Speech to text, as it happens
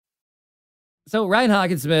So Ryan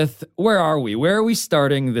Hockensmith, where are we? Where are we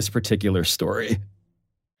starting this particular story?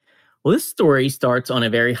 Well, this story starts on a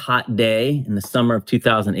very hot day in the summer of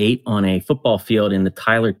 2008 on a football field in the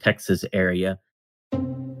Tyler, Texas area.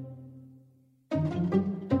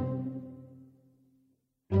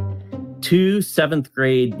 Two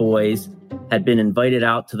seventh-grade boys had been invited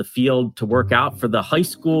out to the field to work out for the high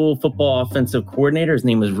school football offensive coordinator. His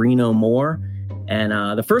name was Reno Moore.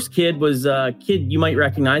 And the first kid was a kid you might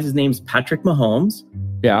recognize. His name's Patrick Mahomes.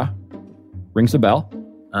 Yeah, rings a bell.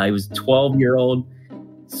 He was a 12-year-old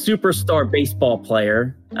superstar baseball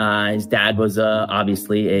player. His dad was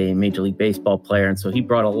obviously a Major League Baseball player, and so he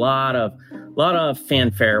brought a lot of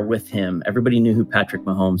fanfare with him. Everybody knew who Patrick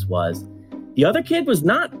Mahomes was. The other kid was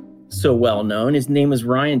not so well known. His name was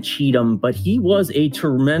Ryan Cheatham, but he was a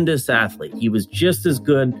tremendous athlete. He was just as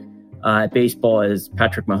good at baseball as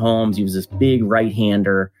Patrick Mahomes. He was this big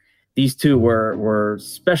right-hander. These two were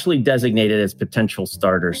specially designated as potential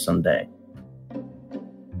starters someday.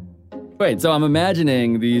 Wait, so I'm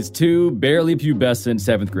imagining these two barely pubescent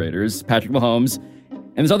seventh graders, Patrick Mahomes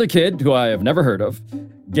and this other kid who I have never heard of,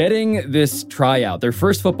 getting this tryout, their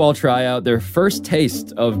first football tryout, their first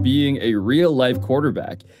taste of being a real-life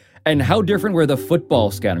quarterback. And how different were the football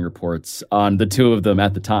scouting reports on the two of them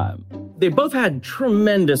at the time? They both had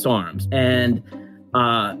tremendous arms and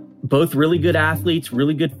both really good athletes,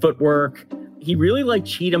 really good footwork. He really liked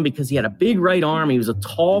Cheatham because he had a big right arm. He was a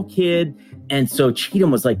tall kid. And so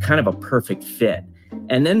Cheatham was like kind of a perfect fit.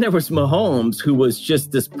 And then there was Mahomes, who was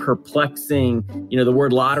just this perplexing, the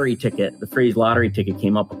word lottery ticket, the phrase lottery ticket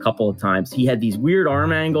came up a couple of times. He had these weird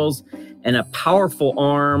arm angles and a powerful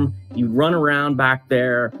arm. He'd run around back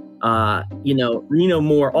there. Reno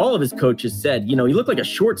Moore, all of his coaches said, he looked like a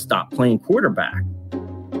shortstop playing quarterback.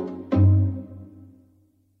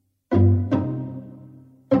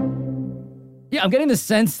 Yeah, I'm getting the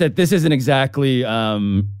sense that this isn't exactly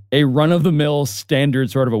a run-of-the-mill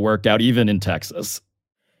standard sort of a workout, even in Texas.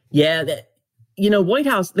 Yeah, White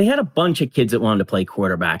House, they had a bunch of kids that wanted to play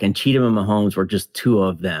quarterback, and Cheatham and Mahomes were just two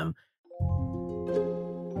of them.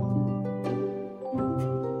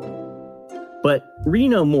 But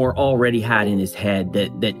Reno Moore already had in his head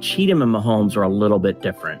that Cheatham and Mahomes were a little bit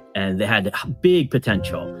different, and they had big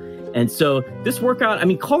potential. And so this workout,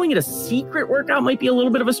 calling it a secret workout might be a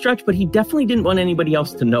little bit of a stretch, but he definitely didn't want anybody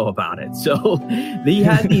else to know about it. So he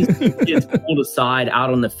had these kids pulled aside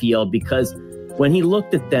out on the field because when he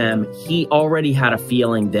looked at them, he already had a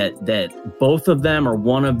feeling that both of them or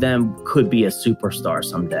one of them could be a superstar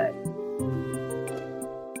someday.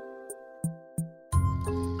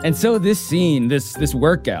 And so this scene, this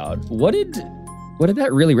workout, what did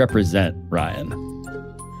that really represent, Ryan?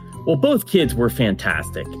 Well, both kids were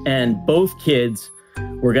fantastic, and both kids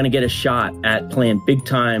were going to get a shot at playing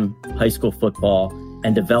big-time high school football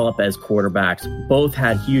and develop as quarterbacks. Both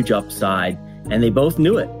had huge upside, and they both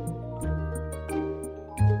knew it.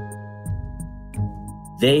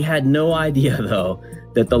 They had no idea, though,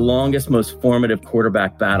 that the longest, most formative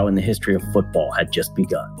quarterback battle in the history of football had just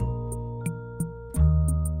begun.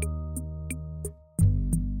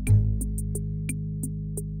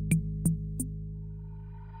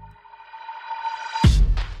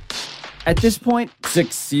 At this point,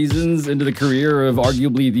 6 seasons into the career of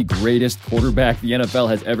arguably the greatest quarterback the NFL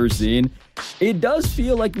has ever seen, it does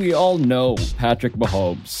feel like we all know Patrick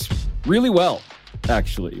Mahomes really well,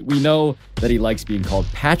 actually. We know that he likes being called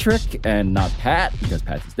Patrick and not Pat because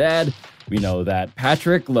Pat's his dad. We know that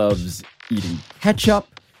Patrick loves eating ketchup,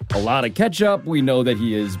 a lot of ketchup. We know that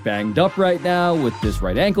he is banged up right now with this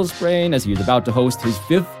right ankle sprain as he is about to host his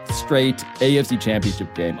 5th straight AFC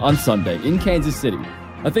Championship game on Sunday in Kansas City.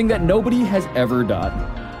 A thing that nobody has ever done.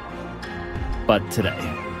 But today,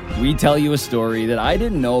 we tell you a story that I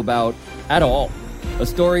didn't know about at all. A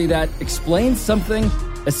story that explains something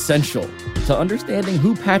essential to understanding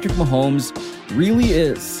who Patrick Mahomes really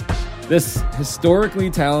is. This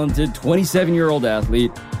historically talented 27-year-old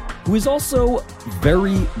athlete who is also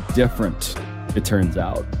very different, it turns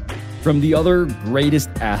out, from the other greatest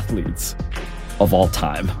athletes of all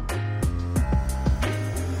time.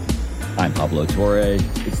 I'm Pablo Torre.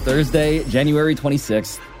 It's Thursday, January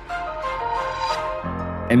 26th,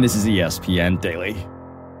 and this is ESPN Daily.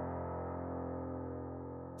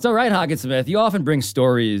 So, Ryan Hockensmith, you often bring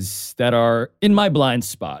stories that are in my blind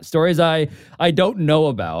spot, stories I don't know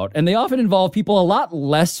about, and they often involve people a lot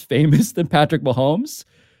less famous than Patrick Mahomes.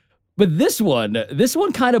 But this one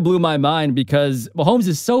kind of blew my mind because Mahomes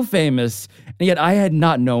is so famous, and yet I had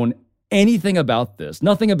not known anything about this.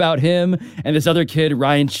 Nothing about him and this other kid,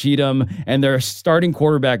 Ryan Cheatham, and their starting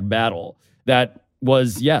quarterback battle that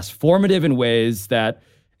was, yes, formative in ways that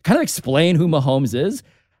kind of explain who Mahomes is.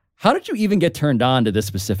 How did you even get turned on to this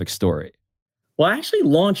specific story? Well, I actually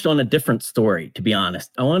launched on a different story, to be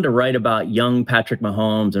honest. I wanted to write about young Patrick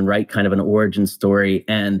Mahomes and write kind of an origin story.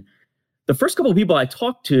 And the first couple of people I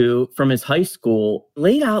talked to from his high school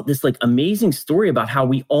laid out this like amazing story about how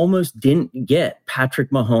we almost didn't get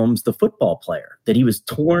Patrick Mahomes, the football player, that he was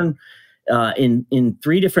torn in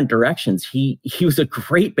three different directions. He was a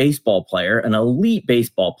great baseball player, an elite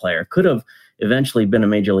baseball player, could have eventually been a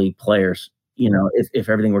major league player, if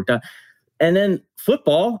everything worked out. And then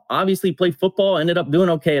football, obviously played football, ended up doing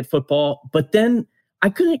okay at football. But then I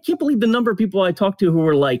can't believe the number of people I talked to who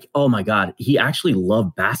were like, oh my God, he actually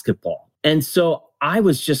loved basketball. And so I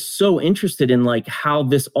was just so interested in like how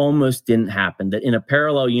this almost didn't happen, that in a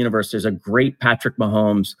parallel universe, there's a great Patrick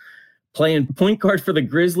Mahomes playing point guard for the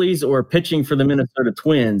Grizzlies or pitching for the Minnesota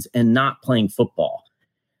Twins and not playing football.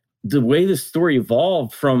 The way this story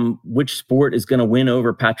evolved from which sport is going to win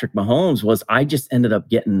over Patrick Mahomes was I just ended up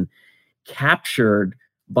getting captured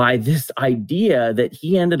by this idea that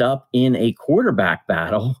he ended up in a quarterback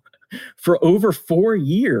battle for over 4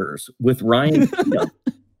 years with Ryan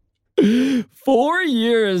Cheatham. 4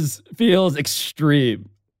 years feels extreme.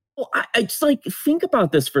 Well, I just like think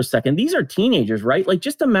about this for a second. These are teenagers, right? Like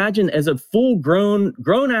just imagine as a full grown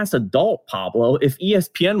ass adult, Pablo, if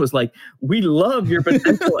ESPN was like, we love your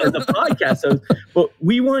potential as a podcast host, but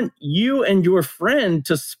we want you and your friend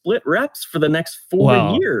to split reps for the next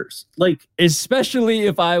 4 years. Like, especially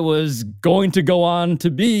if I was going to go on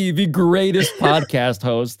to be the greatest podcast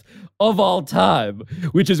host of all time,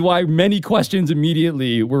 which is why many questions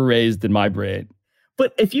immediately were raised in my brain.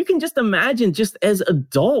 But if you can just imagine, just as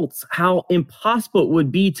adults, how impossible it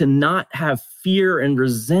would be to not have fear and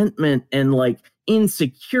resentment and like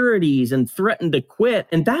insecurities and threaten to quit.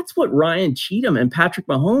 And that's what Ryan Cheatham and Patrick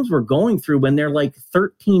Mahomes were going through when they're like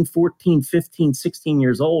 13, 14, 15, 16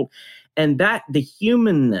 years old. And that the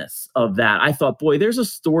humanness of that, I thought, boy, there's a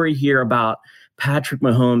story here about Patrick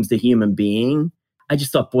Mahomes, the human being. I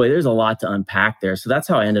just thought, boy, there's a lot to unpack there. So that's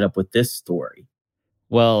how I ended up with this story.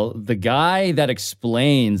 Well, the guy that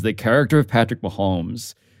explains the character of Patrick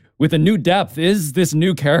Mahomes with a new depth is this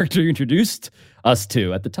new character you introduced us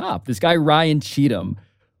to at the top, this guy Ryan Cheatham.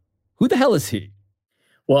 Who the hell is he?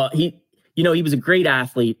 Well, he was a great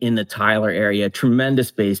athlete in the Tyler area,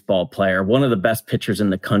 tremendous baseball player, one of the best pitchers in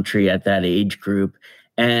the country at that age group.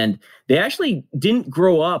 And they actually didn't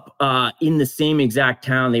grow up in the same exact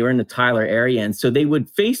town. They were in the Tyler area. And so they would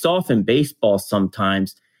face off in baseball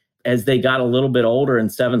sometimes. As they got a little bit older in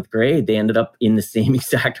 7th grade, they ended up in the same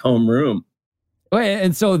exact homeroom.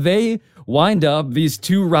 And so they wind up, these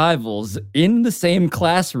two rivals, in the same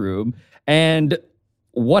classroom. And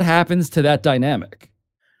what happens to that dynamic?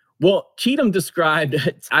 Well, Cheatham described,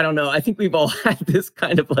 I don't know, I think we've all had this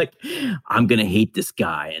kind of like, I'm going to hate this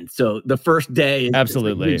guy. And so the first day,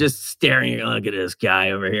 absolutely, you're just staring, look at this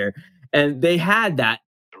guy over here. And they had that.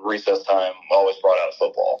 Recess time always brought out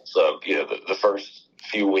football. So, the first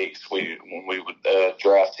few weeks when we would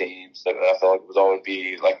draft teams, that I felt like it would always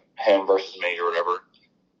be like him versus me or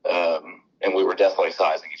whatever. And we were definitely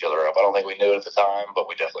sizing each other up. I don't think we knew it at the time, but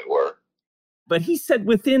we definitely were. But he said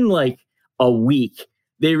within like a week,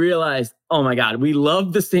 they realized, oh my God, we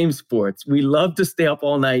love the same sports. We love to stay up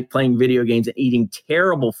all night playing video games and eating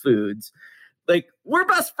terrible foods. Like, we're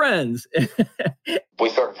best friends. We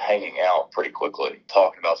started hanging out pretty quickly,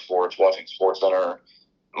 talking about sports, watching SportsCenter,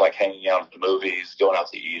 like hanging out at the movies, going out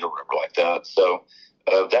to eat or whatever like that. So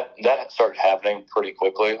that started happening pretty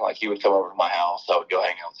quickly. Like he would come over to my house. I would go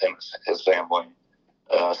hang out with him, his family,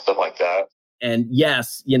 stuff like that. And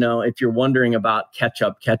yes, if you're wondering about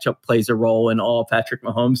ketchup plays a role in all Patrick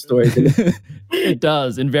Mahomes stories. It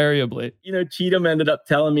does, invariably. Cheatham ended up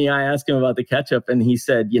telling me, I asked him about the ketchup and he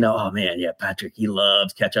said, oh man, yeah, Patrick, he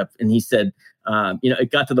loves ketchup. And he said,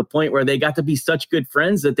 it got to the point where they got to be such good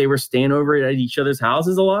friends that they were staying over at each other's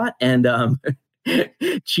houses a lot. And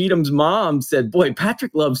Cheatham's mom said, boy,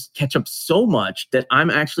 Patrick loves ketchup so much that I'm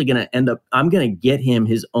actually going to get him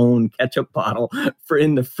his own ketchup bottle for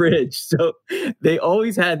in the fridge. So they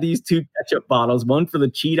always had these two ketchup bottles, one for the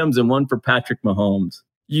Cheathams and one for Patrick Mahomes.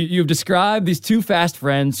 You've described these two fast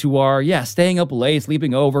friends who are, staying up late,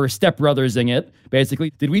 sleeping over, stepbrothersing it,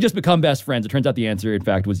 basically. Did we just become best friends? It turns out the answer, in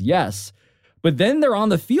fact, was yes. But then they're on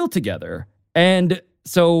the field together. And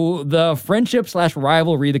so the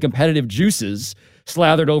friendship/rivalry, the competitive juices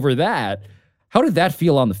slathered over that. How did that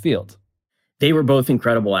feel on the field? They were both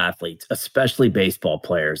incredible athletes, especially baseball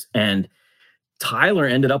players. And Tyler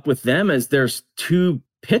ended up with them as their two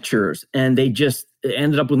pitchers. And they just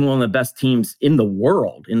ended up with one of the best teams in the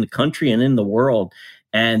world, in the country and in the world.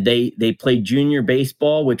 And they played junior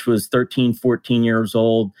baseball, which was 13, 14 years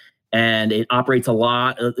old. And it operates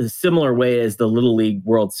a similar way as the Little League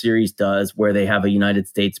World Series does, where they have a United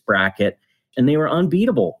States bracket, and they were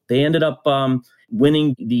unbeatable. They ended up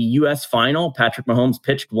winning the U.S. final. Patrick Mahomes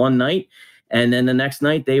pitched one night, and then the next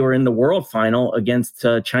night they were in the World Final against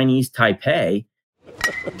Chinese Taipei.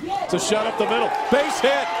 To shut up the middle. Base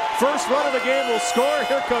hit. First run of the game will score.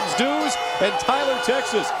 Here comes Dews, and Tyler,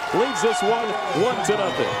 Texas leads this one 1-0.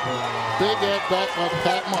 Big at bat by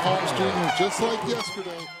Pat Mahomes Jr., just like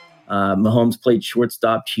yesterday. Mahomes played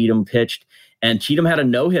shortstop. Cheatham pitched, and Cheatham had a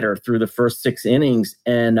no-hitter through the first 6 innings,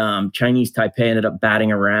 and Chinese Taipei ended up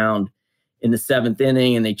batting around in the 7th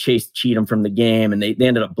inning, and they chased Cheatham from the game, and they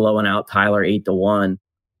ended up blowing out Tyler 8-1.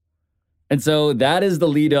 And so that is the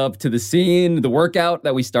lead up to the scene, the workout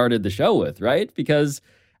that we started the show with, right? Because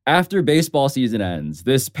after baseball season ends,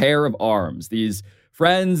 this pair of arms, these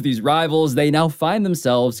friends, these rivals, they now find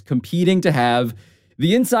themselves competing to have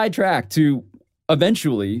the inside track to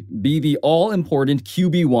eventually be the all-important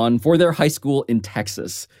QB1 for their high school in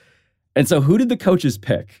Texas. And so who did the coaches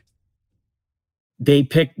pick? They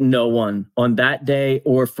picked no one on that day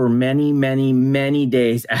or for many, many, many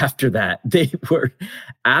days after that. They were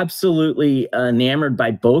absolutely enamored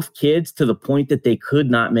by both kids to the point that they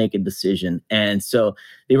could not make a decision. And so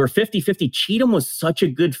they were 50-50. Cheatham was such a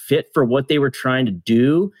good fit for what they were trying to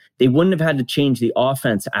do. They wouldn't have had to change the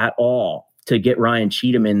offense at all to get Ryan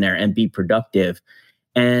Cheatham in there and be productive.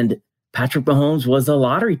 And Patrick Mahomes was a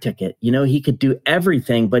lottery ticket. You know, he could do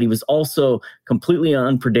everything, but he was also completely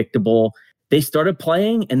unpredictable. They started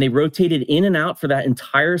playing and they rotated in and out for that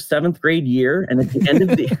entire 7th grade year. And at the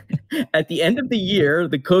end of the year,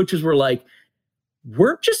 the coaches were like,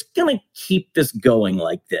 we're just going to keep this going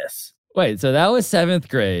like this. Wait, so that was 7th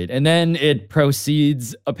grade, and then it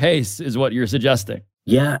proceeds apace, is what you're suggesting.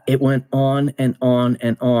 Yeah, it went on and on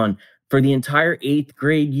and on. For the entire 8th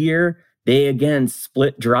grade year, they again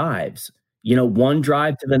split drives. You know, one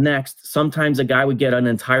drive to the next. Sometimes a guy would get an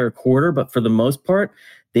entire quarter, but for the most part,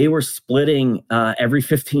 they were splitting every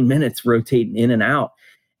 15 minutes, rotating in and out.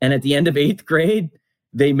 And at the end of 8th grade,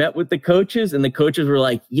 they met with the coaches, and the coaches were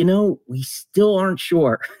like, you know, we still aren't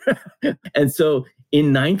sure. And so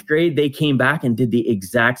in 9th grade, they came back and did the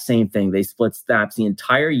exact same thing. They split snaps the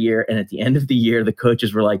entire year. And at the end of the year, the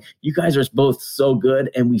coaches were like, you guys are both so good,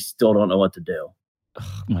 and we still don't know what to do.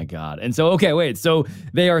 Oh my God. And so, okay, wait. So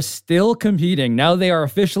they are still competing. Now they are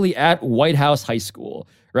officially at White House High School,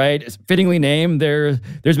 right? It's fittingly named. There's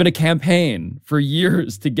been a campaign for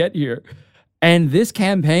years to get here. And this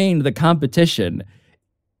campaign, the competition,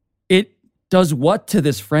 it does what to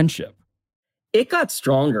this friendship? It got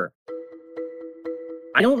stronger.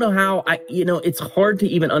 I don't know how, it's hard to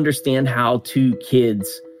even understand how two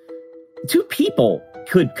people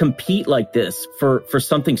could compete like this for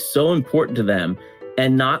something so important to them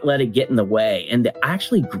and not let it get in the way and to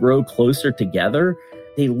actually grow closer together.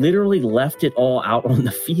 They literally left it all out on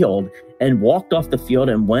the field and walked off the field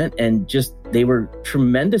and went and they were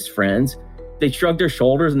tremendous friends. They shrugged their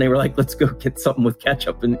shoulders and they were like, let's go get something with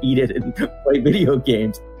ketchup and eat it and play video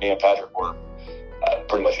games. Me and Patrick were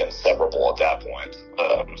pretty much inseparable at that point.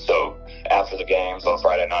 So after the games on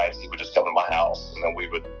Friday nights, he would just come to my house, and then we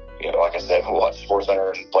would, like I said, we'll watch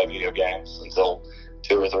SportsCenter and play video games until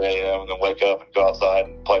 2 or 3 a.m. and then wake up and go outside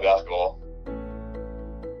and play basketball.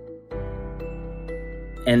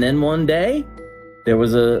 And then one day, there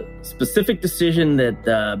was a specific decision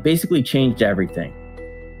that basically changed everything.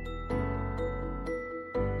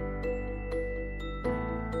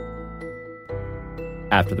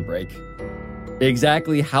 After the break,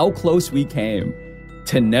 exactly how close we came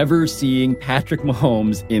to never seeing Patrick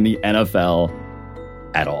Mahomes in the NFL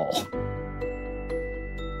at all.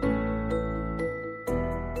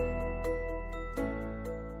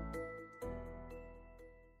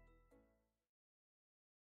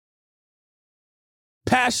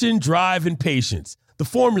 Passion, drive, and patience. The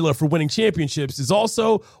formula for winning championships is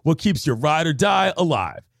also what keeps your ride or die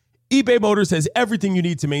alive. eBay Motors has everything you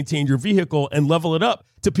need to maintain your vehicle and level it up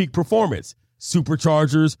to peak performance.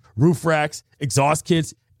 Superchargers, roof racks, exhaust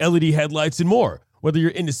kits, LED headlights, and more. Whether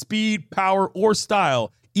you're into speed, power, or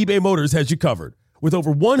style, eBay Motors has you covered. With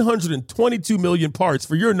over 122 million parts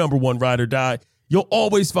for your number one ride or die, you'll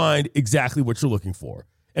always find exactly what you're looking for.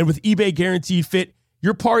 And with eBay Guaranteed Fit,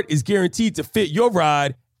 your part is guaranteed to fit your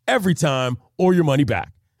ride every time or your money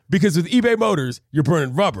back. Because with eBay Motors, you're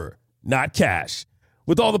burning rubber, not cash.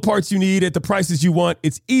 With all the parts you need at the prices you want,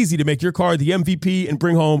 it's easy to make your car the MVP and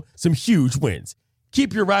bring home some huge wins.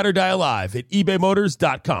 Keep your ride or die alive at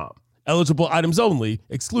ebaymotors.com. Eligible items only.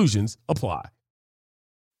 Exclusions apply.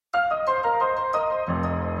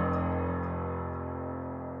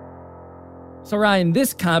 So Ryan,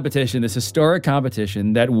 this competition, this historic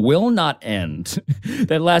competition that will not end,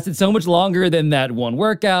 that lasted so much longer than that one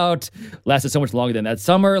workout, lasted so much longer than that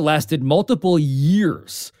summer, lasted multiple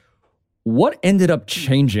years. What ended up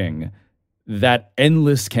changing that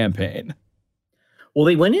endless campaign? Well,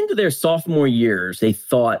 they went into their sophomore years. They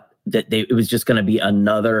thought that it was just going to be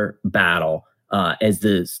another battle as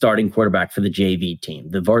the starting quarterback for the JV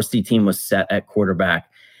team. The varsity team was set at quarterback.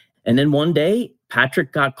 And then one day,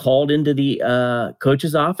 Patrick got called into the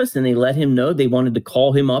coach's office, and they let him know they wanted to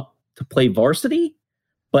call him up to play varsity,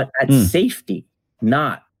 but at safety,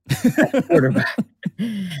 not at quarterback.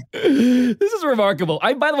 This is remarkable.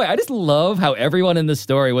 By the way, I just love how everyone in this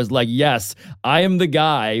story was like, yes, I am the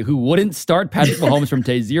guy who wouldn't start Patrick Mahomes from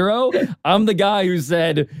day zero. I'm the guy who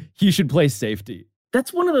said he should play safety.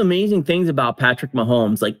 That's one of the amazing things about Patrick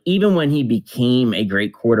Mahomes. Like, even when he became a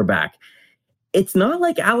great quarterback, it's not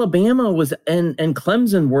like Alabama was and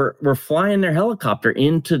Clemson were flying their helicopter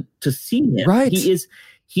in to see him. Right.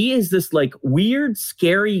 He is this like weird,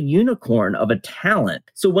 scary unicorn of a talent.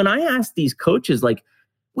 So when I asked these coaches, like,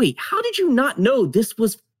 wait, how did you not know this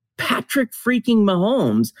was Patrick freaking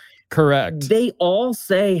Mahomes? Correct. They all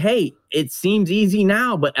say, hey, it seems easy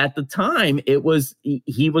now, but at the time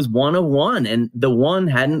he was one of one, and the one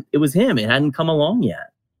it was him. It hadn't come along yet.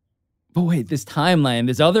 But wait, this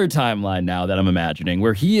other timeline now that I'm imagining,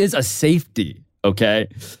 where he is a safety, okay?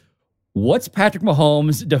 What's Patrick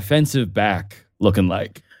Mahomes' defensive back looking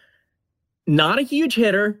like? Not a huge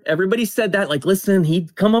hitter. Everybody said that, like, listen,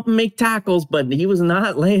 he'd come up and make tackles, but he was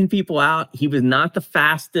not laying people out. He was not the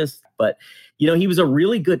fastest, but, he was a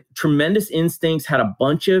really good, tremendous instincts, had a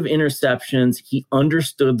bunch of interceptions. He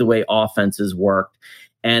understood the way offenses worked.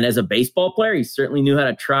 And as a baseball player, he certainly knew how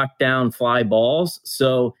to track down fly balls.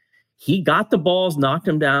 So he got the balls, knocked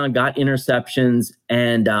them down, got interceptions,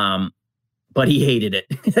 and but he hated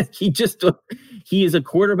it. He is a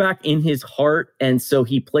quarterback in his heart, and so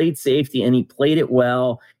he played safety and he played it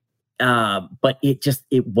well, but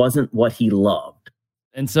it wasn't what he loved.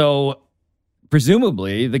 And so,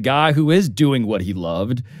 presumably, the guy who is doing what he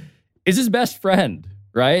loved is his best friend,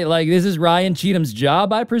 right? Like, this is Ryan Cheatham's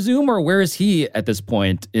job, I presume, or where is he at this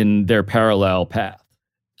point in their parallel path?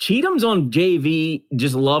 Cheatham's on JV,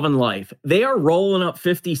 just loving life. They are rolling up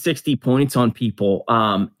 50, 60 points on people.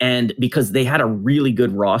 And because they had a really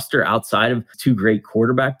good roster outside of two great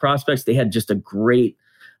quarterback prospects, they had just a great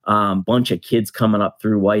bunch of kids coming up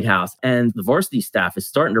through White House. And the varsity staff is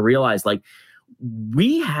starting to realize, like,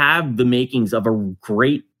 we have the makings of a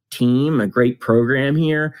great team, a great program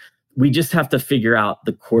here. We just have to figure out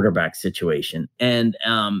the quarterback situation. And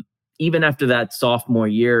even after that sophomore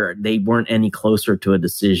year, they weren't any closer to a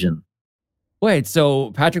decision. Wait, so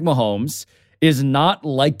Patrick Mahomes is not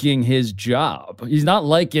liking his job. He's not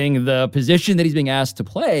liking the position that he's being asked to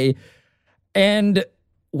play. And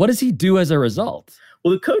what does he do as a result?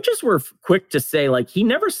 Well, the coaches were quick to say, like, he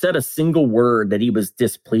never said a single word that he was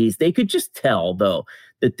displeased. They could just tell, though,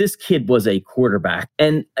 that this kid was a quarterback.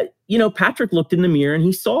 And, Patrick looked in the mirror and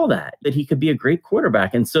he saw that he could be a great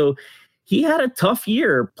quarterback. And so he had a tough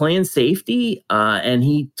year playing safety, and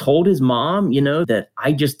he told his mom, that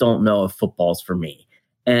I just don't know if football's for me.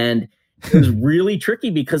 And it was really tricky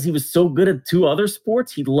because he was so good at two other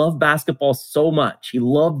sports. He loved basketball so much. He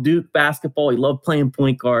loved Duke basketball. He loved playing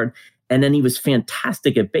point guard. And then he was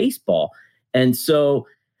fantastic at baseball. And so,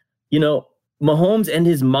 Mahomes and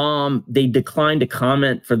his mom, they declined to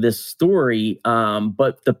comment for this story.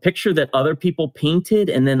 But the picture that other people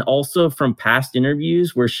painted, and then also from past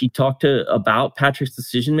interviews where she talked about Patrick's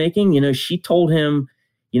decision-making, she told him,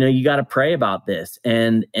 you got to pray about this.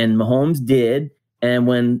 And Mahomes did. And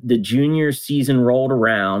when the junior season rolled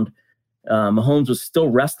around, Mahomes was still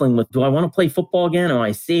wrestling with, do I want to play football again? Am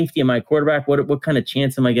I safety? Am I quarterback? What kind of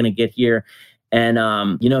chance am I going to get here? And,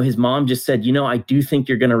 his mom just said, I do think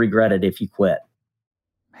you're going to regret it if you quit.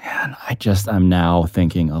 Man, I'm now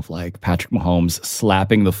thinking of, like, Patrick Mahomes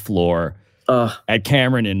slapping the floor at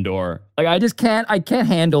Cameron Indoor. Like, I can't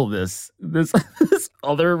handle this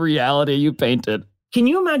other reality you painted. Can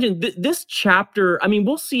you imagine this chapter? I mean,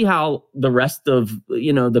 we'll see how the rest of,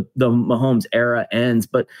 the Mahomes era ends,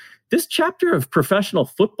 but this chapter of professional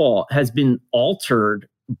football has been altered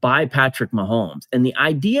by Patrick Mahomes. And the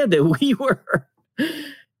idea that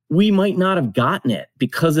we might not have gotten it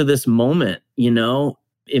because of this moment,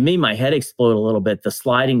 it made my head explode a little bit, the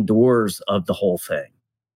sliding doors of the whole thing.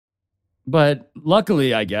 But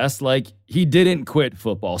luckily, I guess, like, he didn't quit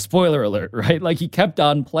football. Spoiler alert, right? Like, he kept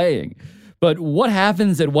on playing. But what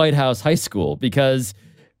happens at White House High School? Because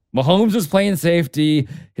Mahomes was playing safety.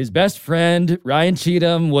 His best friend, Ryan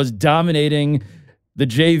Cheatham, was dominating the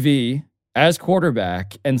JV. as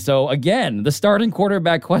quarterback. And so, again, the starting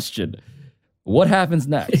quarterback question, what happens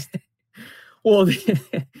next? Well,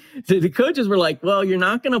 the coaches were like, well, you're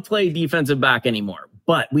not going to play defensive back anymore,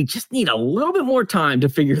 but we just need a little bit more time to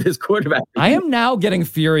figure this quarterback out. I am now getting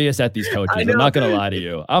furious at these coaches. I'm not going to lie to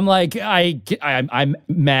you. I'm like, I'm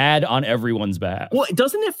mad on everyone's behalf. Well,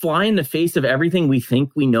 doesn't it fly in the face of everything we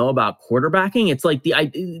think we know about quarterbacking? It's like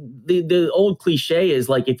the old cliche is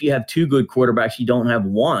like, if you have two good quarterbacks, you don't have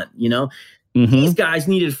one, you know? Mm-hmm. These guys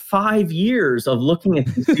needed 5 years of looking at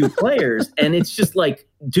these two players. And it's just like,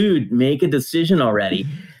 dude, make a decision already.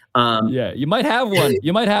 Yeah, you might have one.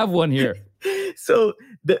 You might have one here. So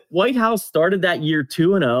the White House started that year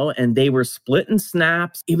 2-0, and they were splitting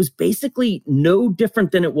snaps. It was basically no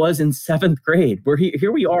different than it was in 7th grade.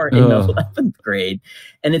 Here we are in the 11th grade,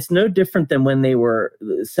 and it's no different than when they were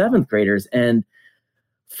 7th graders. And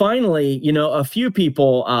finally, you know, a few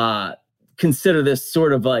people consider this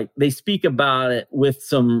sort of like, they speak about it with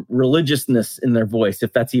some religiousness in their voice,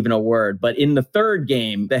 if that's even a word. But in the third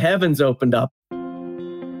game, the heavens opened up.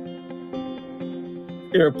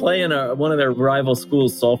 They were playing one of their rival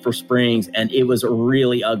schools, Sulphur Springs, and it was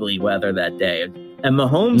really ugly weather that day. And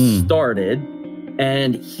Mahomes started,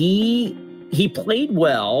 and he played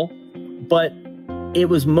well, but it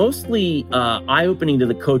was mostly eye-opening to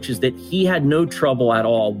the coaches that he had no trouble at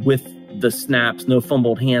all with the snaps, no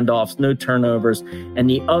fumbled handoffs, no turnovers. And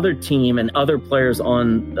the other team and other players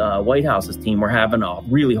on White House's team were having a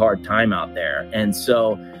really hard time out there. And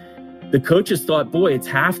so the coaches thought, boy, it's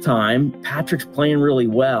halftime. Patrick's playing really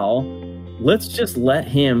well. Let's just let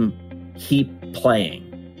him keep playing.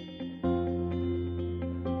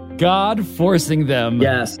 God forcing them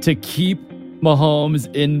to keep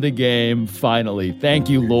Mahomes in the game finally. Thank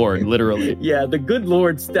you, Lord, literally. Yeah, the good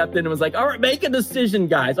Lord stepped in and was like, all right, make a decision,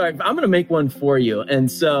 guys. All right, I'm going to make one for you.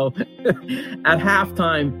 And so at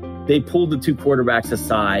halftime, they pulled the two quarterbacks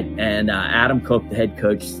aside, and Adam Cook, the head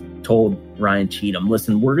coach, told Ryan Cheatham,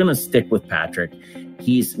 listen, we're going to stick with Patrick.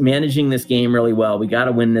 He's managing this game really well. We got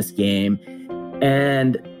to win this game.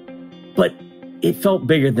 But it felt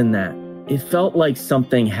bigger than that. It felt like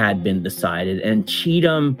something had been decided, and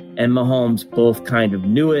Cheatham and Mahomes both kind of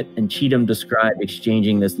knew it. And Cheatham described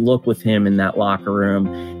exchanging this look with him in that locker room.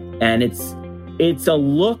 And it's a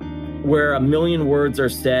look where a million words are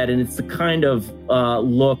said. And it's the kind of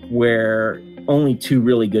look where only two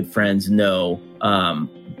really good friends know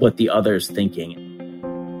what the other's thinking.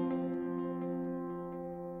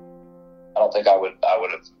 I don't think I would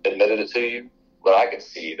have admitted it to you, but I could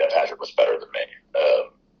see that Patrick was better than me.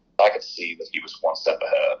 I could see that he was one step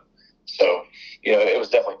ahead. So, you know, it was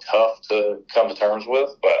definitely tough to come to terms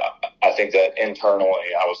with, but I think that internally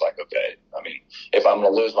I was like, okay, I mean, if I'm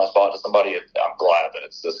going to lose my spot to somebody, I'm glad that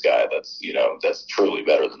it's this guy that's truly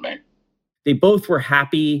better than me. They both were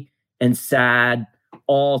happy and sad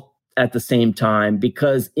all at the same time,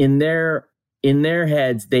 because in their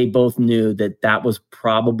heads, they both knew that was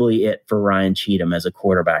probably it for Ryan Cheatham as a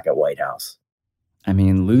quarterback at White House. I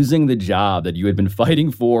mean, losing the job that you had been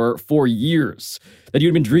fighting for years, that you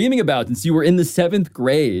had been dreaming about since you were in the 7th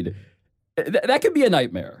grade, that could be a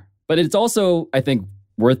nightmare. But it's also, I think,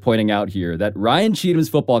 worth pointing out here that Ryan Cheatham's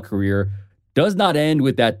football career does not end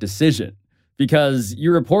with that decision, because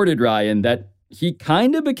you reported, Ryan, that he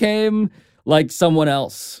kind of became like someone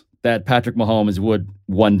else that Patrick Mahomes would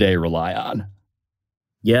one day rely on.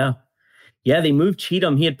 Yeah, they moved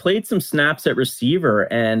Cheatham. He had played some snaps at receiver,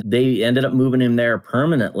 and they ended up moving him there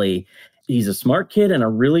permanently. He's a smart kid and a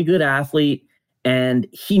really good athlete, and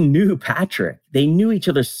he knew Patrick. They knew each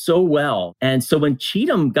other so well. And so when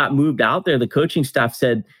Cheatham got moved out there, the coaching staff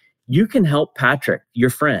said, you can help Patrick, your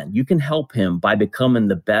friend. You can help him by becoming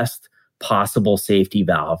the best possible safety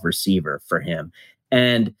valve receiver for him.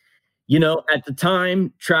 And you know, at the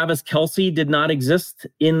time, Travis Kelce did not exist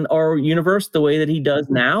in our universe the way that he does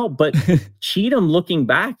now. But Cheatham, looking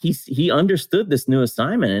back, he understood this new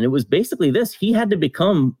assignment. And it was basically this. He had to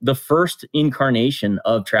become the first incarnation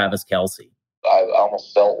of Travis Kelce. I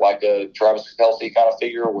almost felt like a Travis Kelce kind of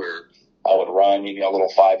figure where I would run, you know,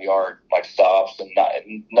 little 5-yard like stops and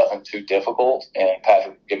nothing too difficult. And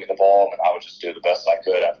Patrick would give me the ball, and I would just do the best I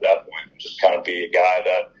could after that point. Just kind of be a guy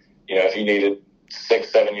that, you know, if he needed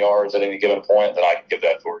 6-7 yards at any given point, then I can give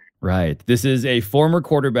that for you. Right. This is a former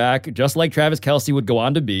quarterback, just like Travis Kelce would go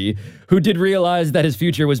on to be, who did realize that his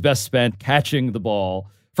future was best spent catching the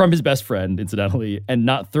ball from his best friend, incidentally, and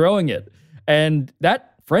not throwing it. And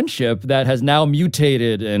that friendship that has now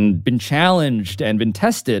mutated and been challenged and been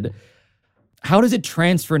tested, how does it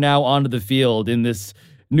transfer now onto the field in this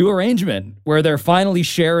new arrangement where they're finally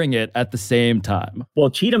sharing it at the same time? Well,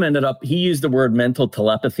 Cheatham he used the word mental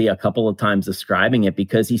telepathy a couple of times describing it,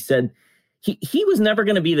 because he said he was never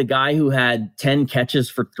going to be the guy who had 10 catches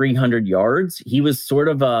for 300 yards. He was sort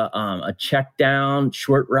of a check down,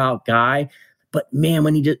 short route guy. But man,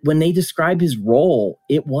 when they describe his role,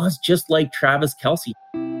 it was just like Travis Kelce.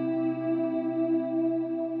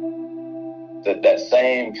 That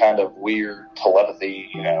same kind of weird telepathy,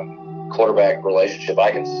 quarterback relationship,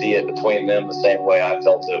 I can see it between them the same way I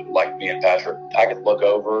felt it like me and Patrick. I could look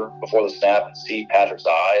over before the snap and see Patrick's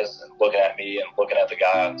eyes and looking at me and looking at the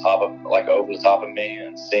guy on top of, like over the top of me,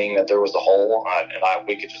 and seeing that there was a hole. I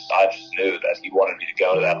just knew that he wanted me to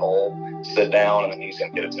go to that hole, sit down, and then he's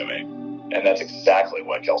going to get it to me. And that's exactly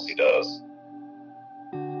what Kelce does.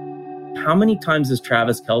 How many times has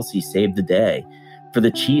Travis Kelce saved the day for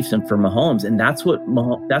the Chiefs and for Mahomes? And that's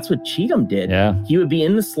what Cheatham did. Yeah. He would be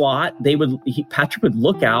in the slot. Patrick would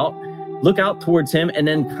look out towards him, and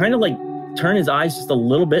then kind of like turn his eyes just a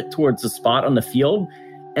little bit towards the spot on the field.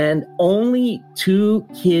 And only two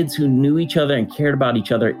kids who knew each other and cared about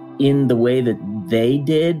each other in the way that they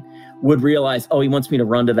did would realize, oh, he wants me to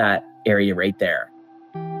run to that area right there.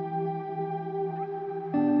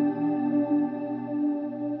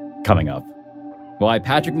 Coming up, why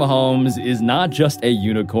Patrick Mahomes is not just a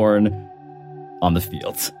unicorn on the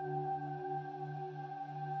field.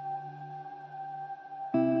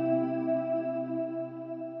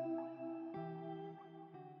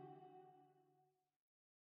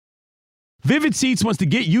 Vivid Seats wants to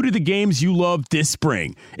get you to the games you love this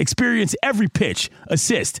spring. Experience every pitch,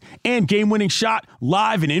 assist, and game-winning shot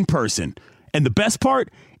live and in person. And the best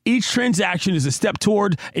part? Each transaction is a step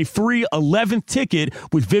toward a free 11th ticket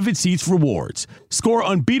with Vivid Seats rewards. Score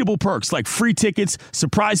unbeatable perks like free tickets,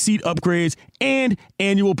 surprise seat upgrades, and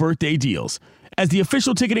annual birthday deals. As the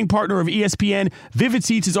official ticketing partner of ESPN, Vivid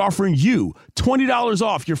Seats is offering you $20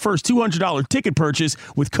 off your first $200 ticket purchase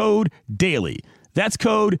with code DAILY. That's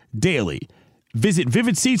code DAILY. Visit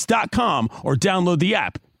vividseats.com or download the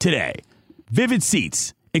app today. Vivid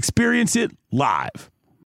Seats. Experience it live.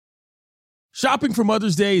 Shopping for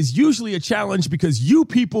Mother's Day is usually a challenge because you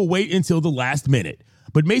people wait until the last minute.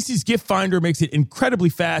 But Macy's Gift Finder makes it incredibly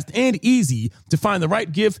fast and easy to find the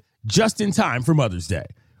right gift just in time for Mother's Day.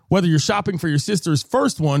 Whether you're shopping for your sister's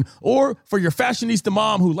first one or for your fashionista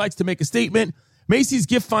mom who likes to make a statement, Macy's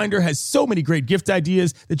Gift Finder has so many great gift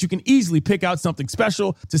ideas that you can easily pick out something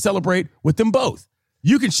special to celebrate with them both.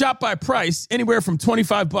 You can shop by price anywhere from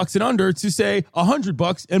 $25 and under to, say,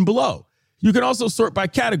 $100 and below. You can also sort by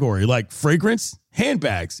category like fragrance,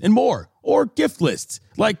 handbags, and more, or gift lists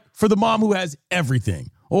like for the mom who has everything,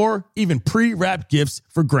 or even pre-wrapped gifts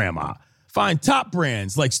for grandma. Find top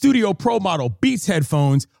brands like Studio Pro Model Beats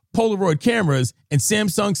headphones, Polaroid cameras, and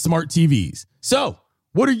Samsung smart TVs. So,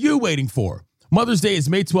 what are you waiting for? Mother's Day is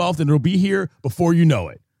May 12th, and it'll be here before you know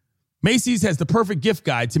it. Macy's has the perfect gift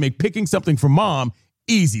guide to make picking something for mom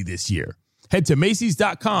easy this year. Head to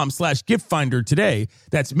Macy's.com/gift finder today.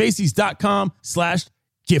 That's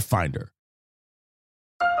Macy's.com/gift finder.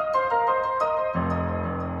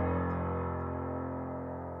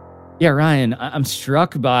 Yeah, Ryan, I'm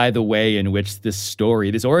struck by the way in which this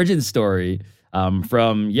origin story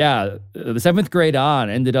from the seventh grade on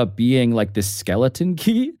ended up being like this skeleton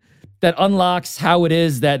key that unlocks how it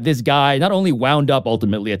is that this guy not only wound up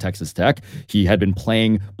ultimately at Texas Tech, he had been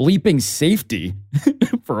playing bleeping safety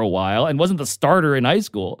for a while and wasn't the starter in high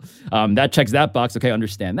school. That checks that box. Okay,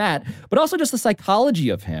 understand that. But also just the psychology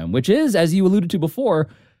of him, which is, as you alluded to before,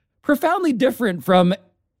 profoundly different from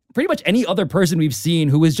pretty much any other person we've seen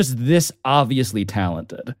who is just this obviously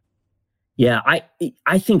talented. Yeah, I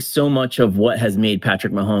think so much of what has made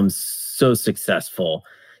Patrick Mahomes so successful,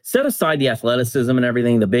 set aside the athleticism and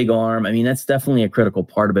everything, the big arm, I mean, that's definitely a critical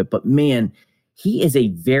part of it. But man, he is a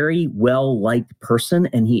very well-liked person,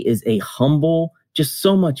 and he is a humble, just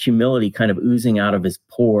so much humility kind of oozing out of his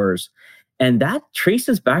pores. And that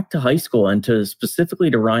traces back to high school and specifically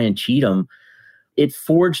to Ryan Cheatham. It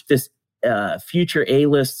forged this future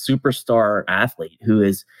A-list superstar athlete who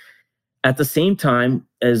is, at the same time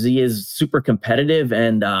as he is super competitive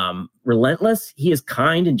and relentless, he is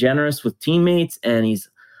kind and generous with teammates, and he's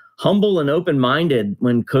humble and open-minded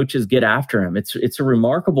when coaches get after him. It's a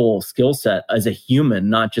remarkable skill set as a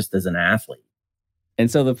human, not just as an athlete.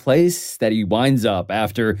 And so the place that he winds up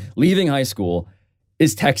after leaving high school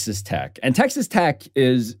is Texas Tech. And Texas Tech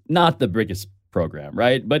is not the biggest program,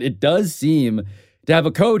 right? But it does seem to have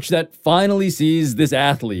a coach that finally sees this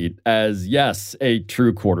athlete as, yes, a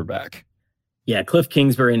true quarterback. Yeah, Cliff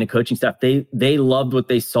Kingsbury and the coaching staff, they loved what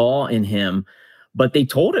they saw in him. But they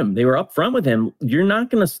told him, they were upfront with him, you're not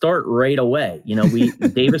going to start right away.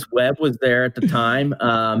 Davis Webb was there at the time.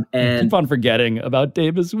 And keep on forgetting about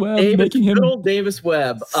Davis Webb. Davis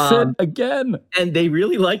Webb. Sit again. And they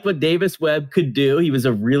really liked what Davis Webb could do. He was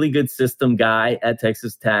a really good system guy at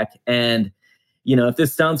Texas Tech. And, if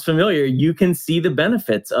this sounds familiar, you can see the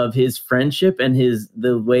benefits of his friendship and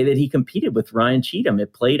the way that he competed with Ryan Cheatham.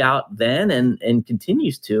 It played out then and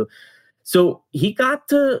continues to. So he got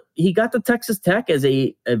to Texas Tech as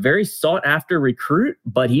a very sought after recruit,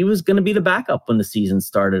 but he was going to be the backup when the season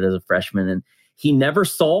started as a freshman. And he never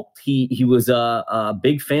sulked. He was a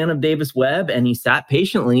big fan of Davis Webb, and he sat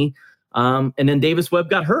patiently. And then Davis Webb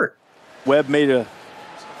got hurt. Webb made a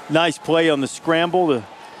nice play on the scramble to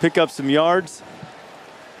pick up some yards.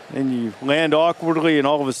 And you land awkwardly, and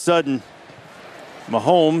all of a sudden,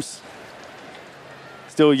 Mahomes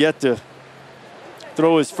still yet to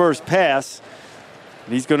throw his first pass.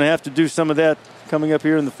 And he's going to have to do some of that coming up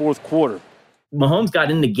here in the fourth quarter. Mahomes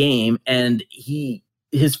got in the game, and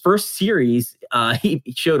his first series, he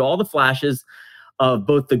showed all the flashes of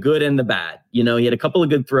both the good and the bad. He had a couple of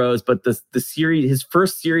good throws, but his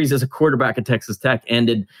first series as a quarterback at Texas Tech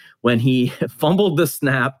ended when he fumbled the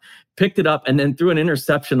snap, picked it up, and then threw an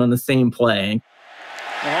interception on the same play.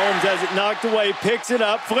 Mahomes has it knocked away, picks it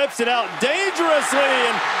up, flips it out dangerously,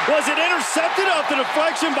 and was it intercepted off the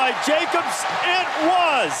deflection by Jacobs? It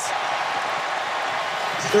was.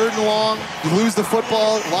 3rd and long, you lose the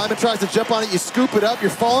football, lineman tries to jump on it, you scoop it up, you're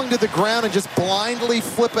falling to the ground and just blindly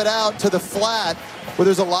flip it out to the flat where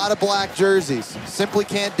there's a lot of black jerseys. Simply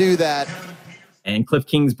can't do that. And Cliff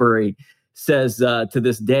Kingsbury says to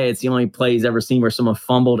this day, it's the only play he's ever seen where someone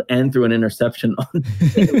fumbled and threw an interception on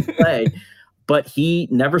the play. But he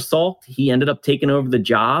never sulked. He ended up taking over the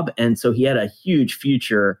job. And so he had a huge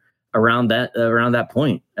future around that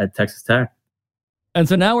point at Texas Tech. And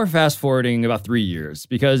so now we're fast forwarding about 3 years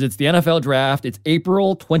because it's the NFL draft. It's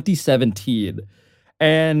April 2017.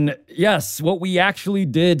 And yes, what we actually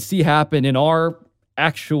did see happen in our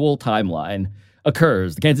actual timeline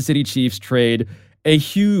occurs. The Kansas City Chiefs trade a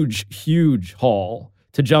huge, huge haul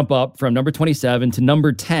to jump up from number 27 to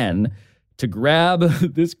number 10 to grab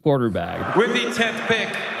this quarterback. With the 10th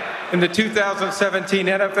pick in the 2017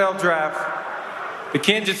 NFL Draft, the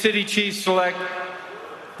Kansas City Chiefs select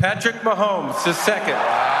Patrick Mahomes, the second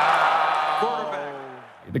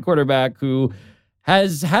quarterback. The quarterback who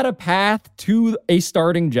has had a path to a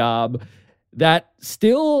starting job that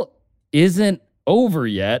still isn't over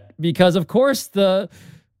yet because, of course, the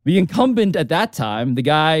incumbent at that time, the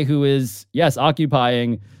guy who is, yes,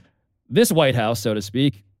 occupying this White House, so to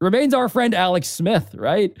speak, remains our friend Alex Smith,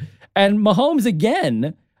 right? And Mahomes,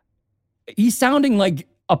 again, he's sounding like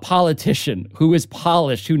a politician who is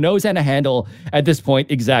polished, who knows how to handle, at this point,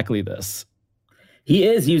 exactly this. He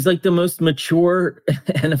is. He was like the most mature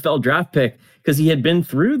NFL draft pick because he had been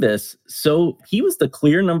through this. So he was the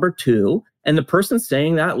clear number 2. And the person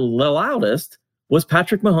saying that the loudest was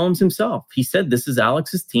Patrick Mahomes himself. He said, this is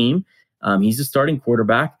Alex's team. He's a starting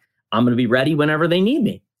quarterback. I'm going to be ready whenever they need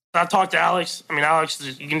me. I talked to Alex. Alex,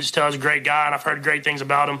 you can just tell he's a great guy, and I've heard great things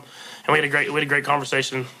about him. And we had a great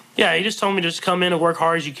conversation. Yeah, he just told me to just come in and work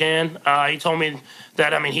hard as you can. He told me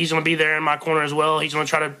that, he's going to be there in my corner as well. He's going to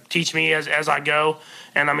try to teach me as I go.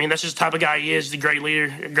 And, that's just the type of guy he is. He's a great leader.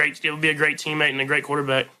 He'll be a great teammate and a great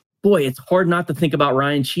quarterback. Boy, it's hard not to think about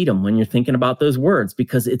Ryan Cheatham when you're thinking about those words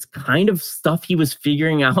because it's kind of stuff he was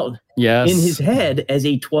figuring out in his head as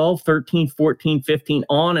a 12, 13, 14, 15,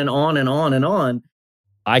 on and on and on and on.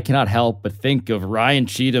 I cannot help but think of Ryan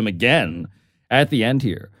Cheatham again at the end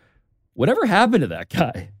here. Whatever happened to that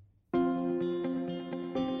guy?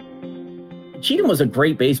 Cheatham was a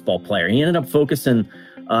great baseball player. He ended up focusing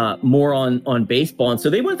more on baseball. And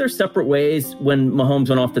so they went their separate ways when Mahomes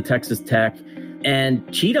went off to Texas Tech.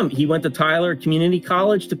 And Cheatham, he went to Tyler Community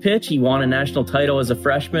College to pitch. He won a national title as a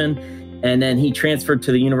freshman. And then he transferred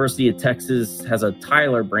to the University of Texas, has a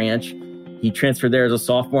Tyler branch. He transferred there as a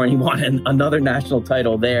sophomore, and he won another national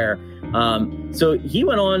title there. So he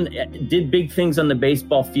went on, did big things on the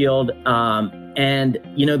baseball field. And,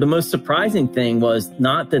 the most surprising thing was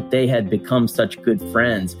not that they had become such good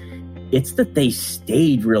friends. It's that they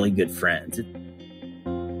stayed really good friends.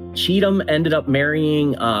 Cheatham ended up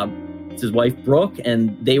marrying his wife, Brooke,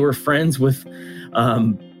 and they were friends with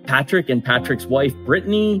Patrick and Patrick's wife,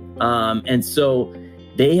 Brittany. And so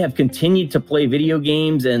they have continued to play video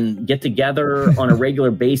games and get together on a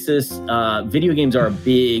regular basis. Video games are a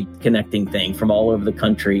big connecting thing from all over the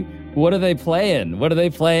country. What are they playing?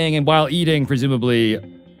 And while eating, presumably,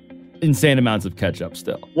 insane amounts of ketchup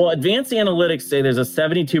still. Well, advanced analytics say there's a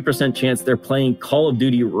 72% chance they're playing Call of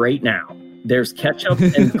Duty right now. there's ketchup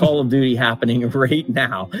and Call of Duty happening right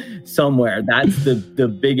now somewhere. That's the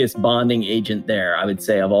biggest bonding agent there, I would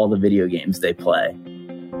say, of all the video games they play.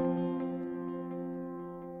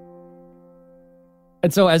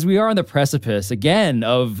 And so as we are on the precipice, again,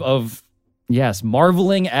 of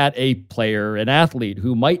marveling at a player, an athlete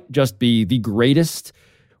who might just be the greatest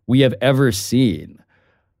we have ever seen,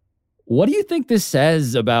 what do you think this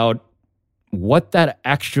says about what that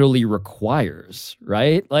actually requires,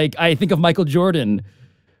 right? Like, I think of Michael Jordan,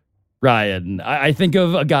 Ryan. I think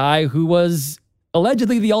of a guy who was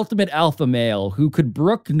allegedly the ultimate alpha male, who could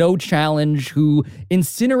brook no challenge, who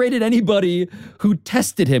incinerated anybody who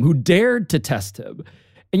tested him, who dared to test him.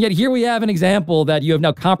 And yet here we have an example that you have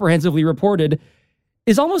now comprehensively reported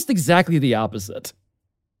is almost exactly the opposite.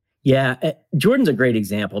 Yeah, Jordan's a great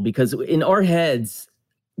example because in our heads,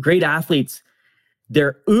 great athletes,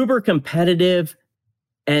 they're uber competitive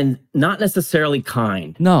and not necessarily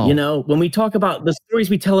kind. No. You know, when we talk about the stories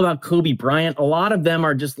we tell about Kobe Bryant, a lot of them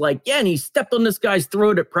are just like, yeah, and he stepped on this guy's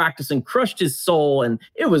throat at practice and crushed his soul, and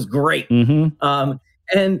it was great. Mm-hmm.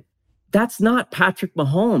 And that's not Patrick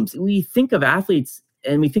Mahomes. We think of athletes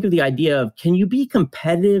and we think of the idea of, can you be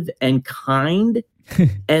competitive and kind?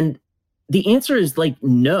 And the answer is like,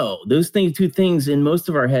 no. Those two things in most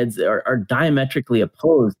of our heads are diametrically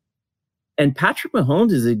opposed. And Patrick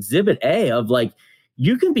Mahomes is exhibit A of like,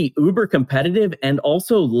 you can be uber competitive and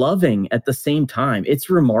also loving at the same time. It's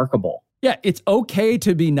remarkable. Yeah, it's okay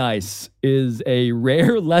to be nice is a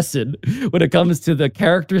rare lesson when it comes to the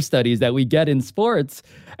character studies that we get in sports.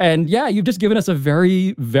 And yeah, you've just given us a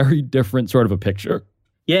very, very different sort of a picture.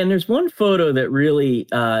 Yeah, and there's one photo that really,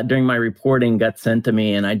 during my reporting, got sent to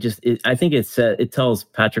me, and I think it tells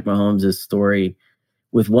Patrick Mahomes' story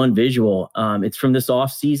with one visual. It's from this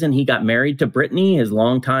off season. He got married to Brittany, his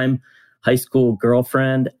longtime high school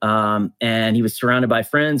girlfriend, and he was surrounded by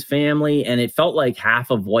friends, family, and it felt like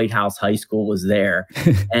half of White House High School was there.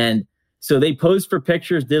 And so they posed for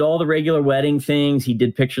pictures, did all the regular wedding things. He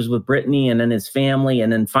did pictures with Brittany and then his family,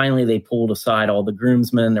 and then finally they pulled aside all the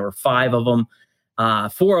groomsmen. There were 5 of them.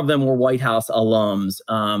 4 of them were White House alums.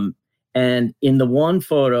 And in the one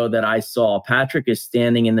photo that I saw, Patrick is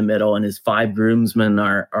standing in the middle and his 5 groomsmen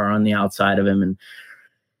are on the outside of him. And,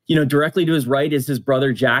 you know, directly to his right is his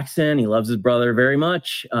brother Jackson. He loves his brother very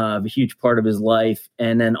much, a huge part of his life.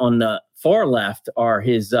 And then on the far left are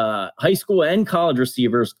his high school and college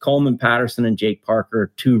receivers, Coleman Patterson and Jake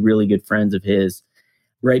Parker, 2 really good friends of his.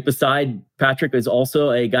 Right beside Patrick is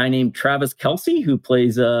also a guy named Travis Kelce, who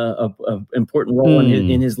plays a important role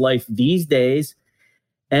in his life these days.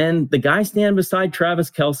 And the guy standing beside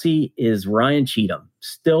Travis Kelce is Ryan Cheatham,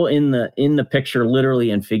 still in the picture,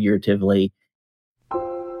 literally and figuratively.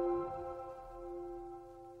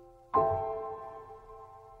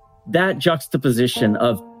 That juxtaposition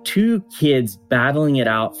of 2 kids battling it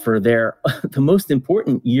out for the most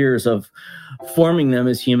important years of forming them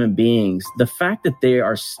as human beings, the fact that they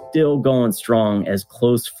are still going strong as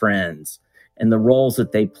close friends and the roles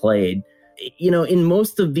that they played. You know, in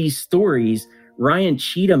most of these stories, Ryan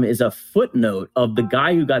Cheatham is a footnote of the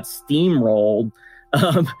guy who got steamrolled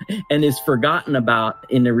and is forgotten about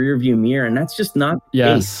in the rearview mirror. And that's just not the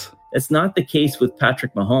case. It's not the case with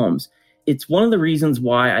Patrick Mahomes. It's one of the reasons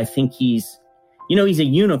why I think he's a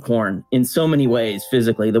unicorn in so many ways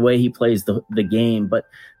physically, the way he plays the game, but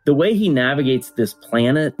the way he navigates this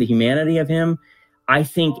planet, the humanity of him, I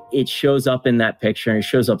think it shows up in that picture, and it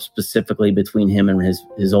shows up specifically between him and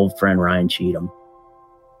his old friend, Ryan Cheatham.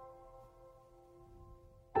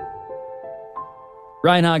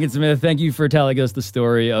 Ryan Hoggensmith, thank you for telling us the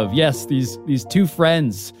story of, yes, these 2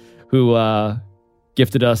 friends who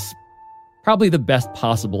gifted us probably the best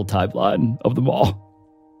possible timeline of them all.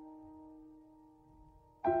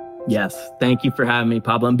 Yes. Thank you for having me,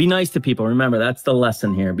 Pablo. And be nice to people. Remember, that's the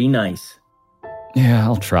lesson here. Be nice. Yeah,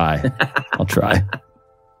 I'll try. I'll try.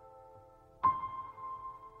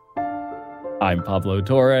 I'm Pablo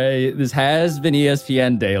Torre. This has been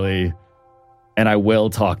ESPN Daily, and I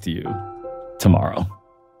will talk to you tomorrow.